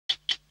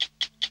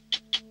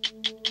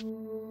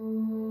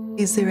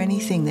Is there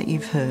anything that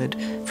you've heard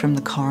from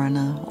the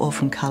coroner or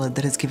from Khaled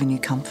that has given you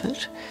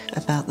comfort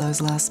about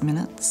those last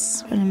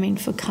minutes? And I mean,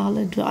 for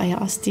Khaled, I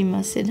asked him,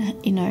 I said,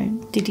 you know,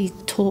 did he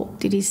talk?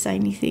 Did he say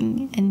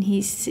anything? And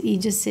he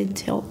just said,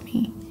 help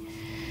me.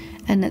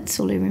 And that's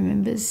all he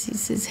remembers. He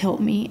says, help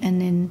me. And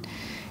then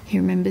he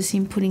remembers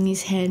him putting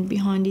his hand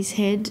behind his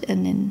head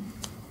and then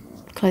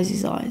close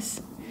his eyes.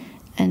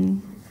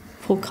 And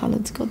poor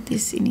Khaled's got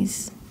this in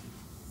his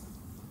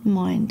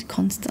mind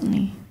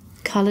constantly.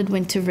 Khaled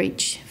went to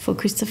reach for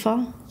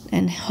Christopher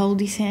and hold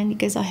his hand. He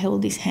goes, I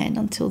held his hand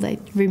until they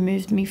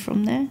removed me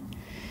from there.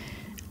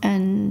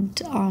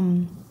 And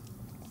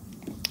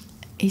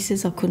he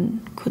says, I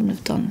couldn't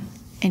have done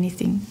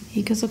anything.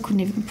 He goes, I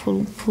couldn't even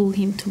pull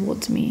him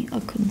towards me.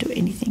 I couldn't do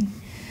anything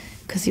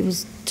because he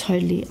was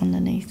totally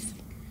underneath.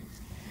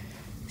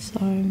 So,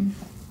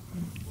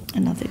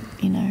 another,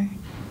 you know,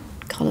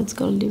 Khaled's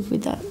got to live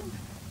with that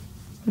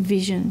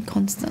vision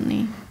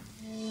constantly.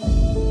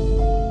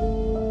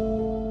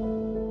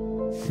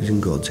 He's in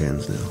God's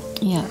hands now.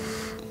 Yeah.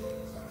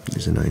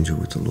 He's an angel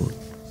with the Lord.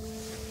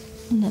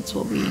 And that's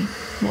what we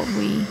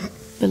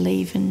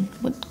believe and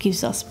what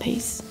gives us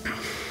peace.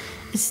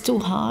 It's still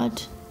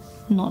hard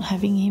not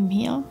having him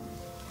here,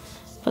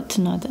 but to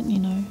know that, you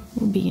know,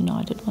 we'll be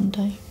united one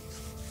day.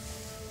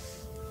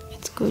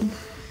 It's good.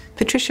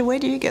 Patricia, where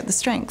do you get the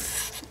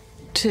strength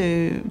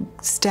to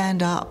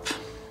stand up,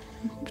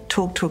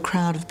 talk to a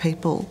crowd of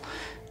people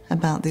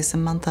about this a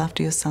month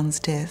after your son's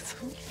death?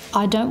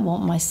 I don't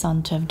want my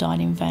son to have died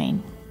in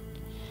vain.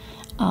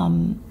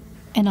 And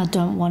I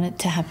don't want it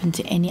to happen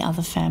to any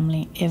other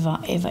family ever,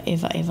 ever,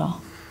 ever, ever.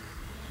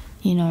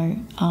 You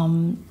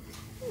know,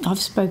 I've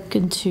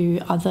spoken to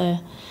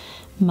other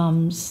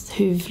mums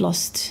who've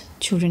lost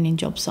children in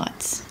job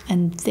sites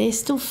and they're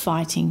still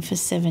fighting for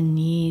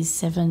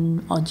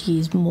 7 odd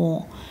years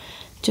more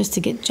just to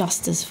get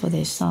justice for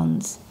their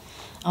sons.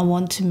 I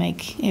want to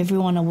make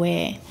everyone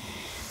aware.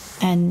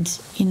 And,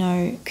 you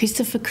know,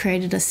 Christopher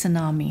created a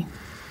tsunami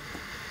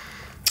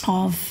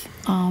of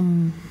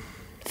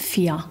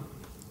fear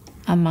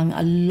among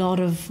a lot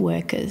of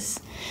workers.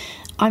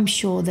 I'm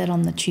sure that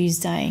on the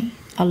Tuesday,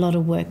 a lot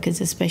of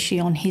workers, especially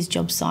on his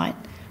job site,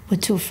 were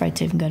too afraid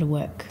to even go to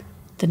work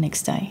the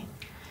next day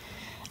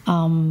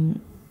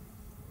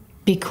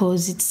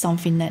because it's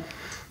something that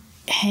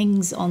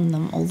hangs on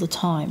them all the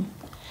time.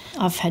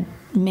 I've had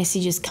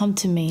messages come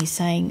to me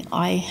saying,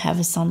 I have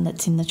a son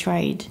that's in the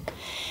trade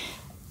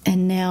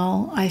and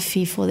now I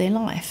fear for their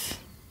life.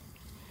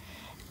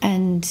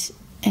 And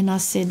I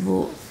said,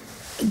 well,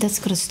 that's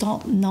got to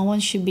stop. No one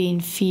should be in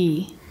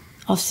fear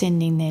of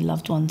sending their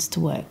loved ones to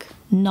work.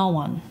 No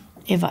one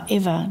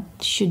ever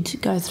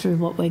should go through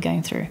what we're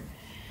going through.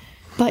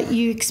 But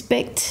you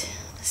expect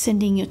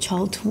sending your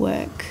child to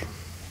work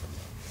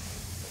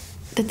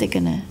that they're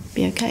going to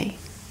be okay.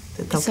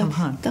 That they'll come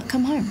home. They'll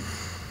come home.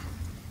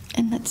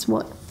 And that's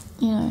what,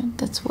 you know,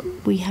 that's what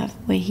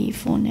we're here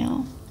for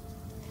now.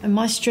 And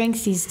my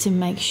strength is to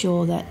make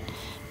sure that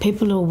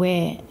people are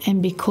aware,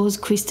 and because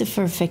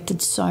Christopher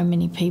affected so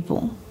many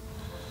people,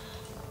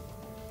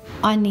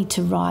 I need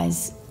to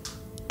rise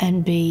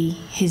and be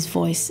his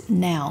voice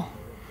now,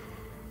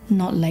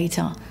 not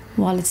later,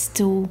 while it's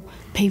still,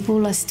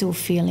 people are still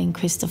feeling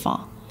Christopher.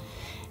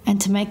 And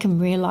to make them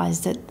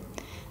realise that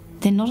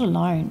they're not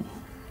alone.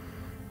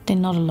 They're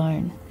not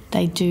alone.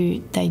 They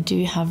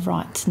do have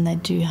rights and they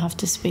do have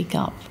to speak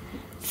up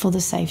for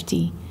the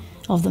safety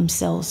of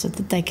themselves so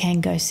that they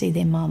can go see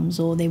their mums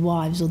or their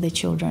wives or their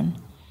children.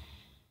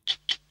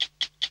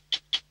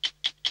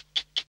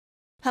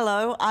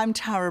 Hello, I'm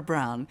Tara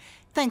Brown.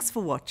 Thanks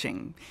for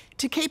watching.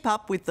 To keep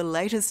up with the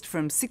latest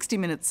from 60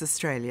 Minutes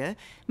Australia,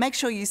 make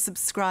sure you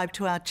subscribe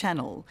to our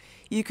channel.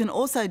 You can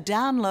also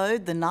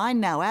download the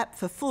 9Now app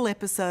for full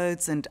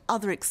episodes and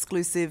other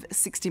exclusive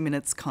 60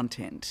 Minutes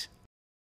content.